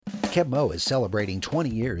Keb Mo is celebrating 20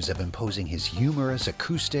 years of imposing his humorous,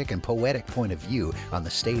 acoustic, and poetic point of view on the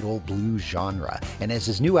staid old blues genre. And as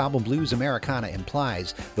his new album BluesAmericana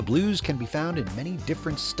implies, the blues can be found in many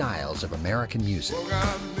different styles of American music. Woke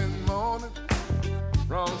up this morning,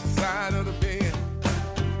 wrong side of the bed.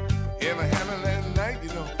 Ever happened last night, you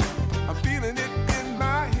know, I'm feeling it in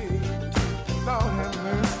my head. Lord have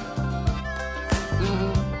mercy.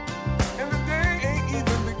 And the day ain't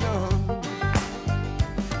even begun.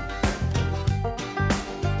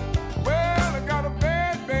 Well, I got a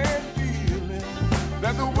bad, bad feeling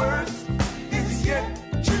that the worst is yet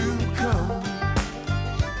to come.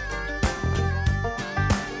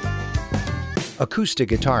 Acoustic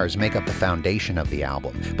guitars make up the foundation of the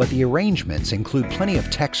album, but the arrangements include plenty of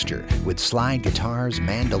texture, with slide guitars,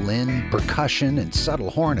 mandolin, percussion, and subtle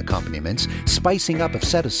horn accompaniments, spicing up a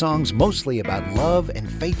set of songs mostly about love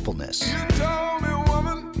and faithfulness. You told me,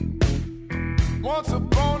 woman, once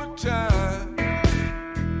upon a time,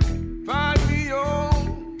 find me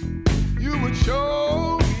on, you would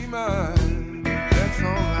show me mine. That's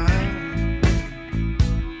alright.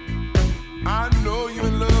 I know you're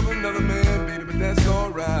in love with another man, baby, but that's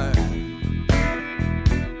alright.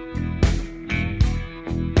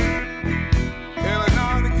 Every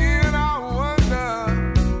now and again I wonder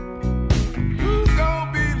who's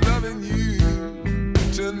gonna be loving you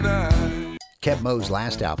tonight. Keb Mo's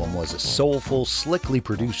last album was a soulful, slickly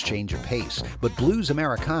produced change of pace, but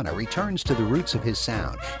BluesAmericana returns to the roots of his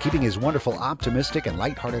sound, keeping his wonderful, optimistic, and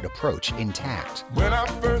lighthearted approach intact. When I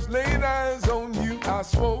first laid eyes on you, I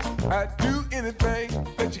swore I'd do anything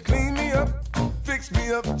that you clean me up, fix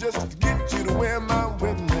me up just to get you to wear my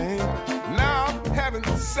wedding ring. Now I'm having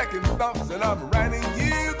second thoughts and I'm writing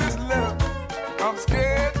you this letter. I'm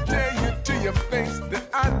scared to tell you to your face that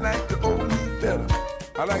I like to owe you better.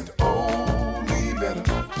 I like to owe me better.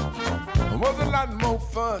 It was a lot more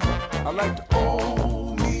fun. I like to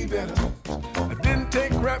owe me better. I didn't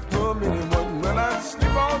take crap from anyone when I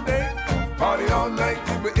sleep all day, party all night,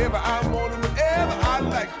 do whatever I wanted, whatever I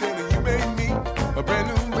liked. Then you made me a brand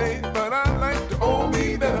new man, but I like to owe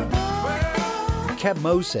me better. Keb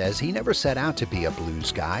Mo says he never set out to be a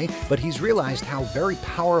blues guy, but he's realized how very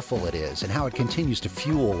powerful it is and how it continues to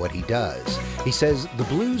fuel what he does. He says, the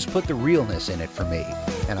blues put the realness in it for me,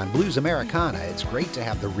 and on BluesAmericana, it's great to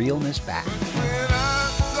have the realness back. When I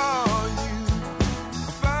saw you, I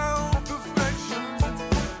found perfection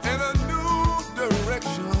and a new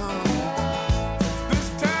direction. This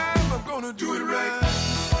time I'm gonna do it right.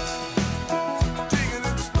 Taking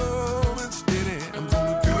it slow and steady, I'm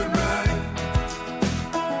gonna do it right.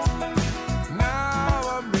 Now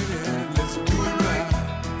I'm ready, let's do it right.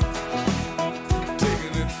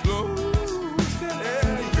 Taking it slow and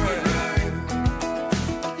steady, do it right.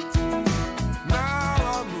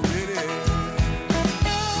 Now I'm ready.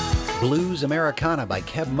 BluesAmericana by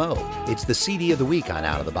Keb Mo. It's the CD of the week on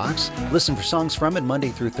Out of the Box. Listen for songs from it Monday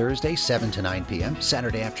through Thursday, 7 to 9 p.m.,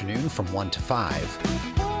 Saturday afternoon from 1 to 5.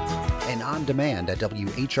 And on demand at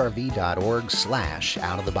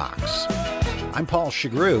whrv.org/outofthebox. I'm Paul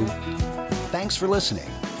Chagru. Thanks for listening.